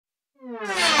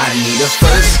need a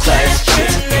first class chick,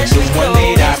 and the one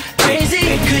that I pick,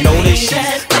 and you know that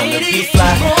she's gonna be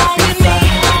fly, be fly.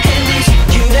 And it's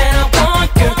you that I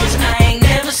want, girl, 'cause I ain't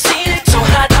never seen it so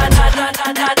hot.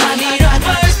 I need a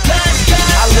first class girl.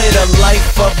 I live the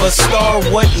life of a star,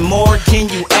 what more can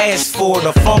you ask for?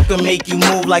 The funk to make you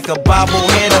move like a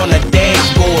bobblehead on a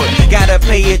dashboard. Gotta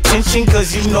pay attention,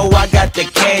 cause you know I got the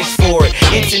cash for it.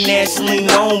 Internationally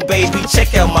known, baby,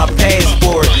 check out my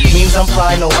passport. Means I'm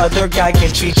fly, no other guy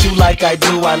can treat you like I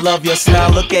do. I love your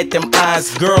smile, look at them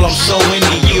eyes, girl, I'm so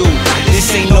into you.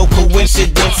 This ain't no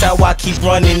coincidence how I keep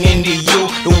running into you.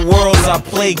 The world's our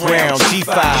playground,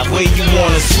 G5, where you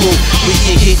wanna swoop. We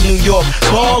can hit New York,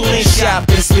 ball and shop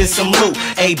and spend some loot.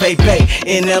 Hey, baby,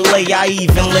 in LA, I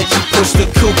even let you push the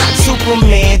coupe.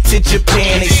 Superman to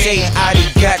Japan, they say I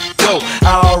got dope.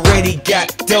 I already got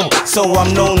dope, so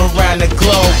I'm known around the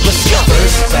globe. Let's go.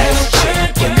 First class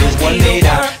chick, and the one that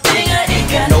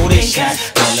I know that she's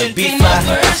gonna be fly,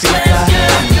 be fly.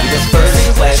 I need a first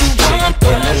class chick,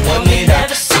 and the one that I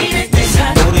pick, and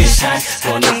you know that she's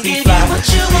gonna be fly, be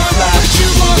fly.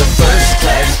 The first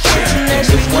class chick, and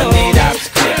the one that I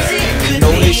pick, and you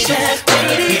know that she's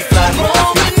gonna be fly, be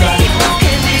fly.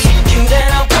 And it's you that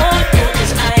I want, girl,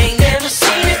 'cause I ain't never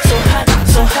seen it so hot,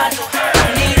 so hot. I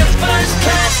need a first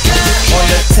class girl. On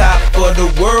the top of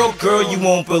the world, girl, you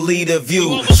won't believe the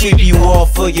view. Sweep you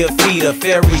off for your feet, a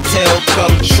fairy tale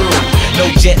come true. No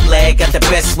jet lag, got the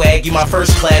best swag, you my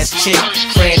first class chick.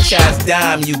 Franchise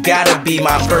dime, you gotta be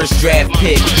my first draft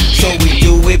pick. So we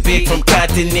do it big from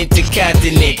continent to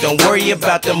continent. Don't worry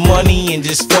about the money and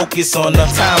just focus on the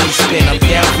time we spend. I'm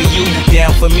down for you, you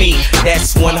down for me.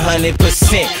 That's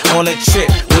 100% on a trip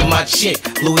with my chick.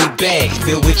 Louis bag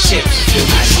filled with chips.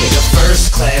 I need a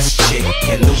first class chick,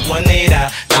 and the one that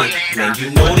I pick, man, you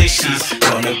know that she's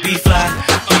gonna be fly,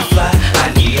 be fly.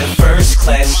 I need a first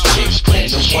class chick, and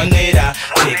the one that I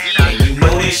pick, and you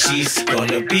know that she's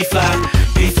gonna be fly,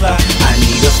 be fly. I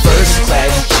need a first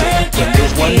class chick, and the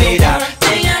one that I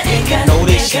pick, and you know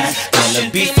that she's gonna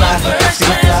be fly, be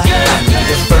fly. I need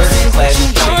a first class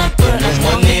chick.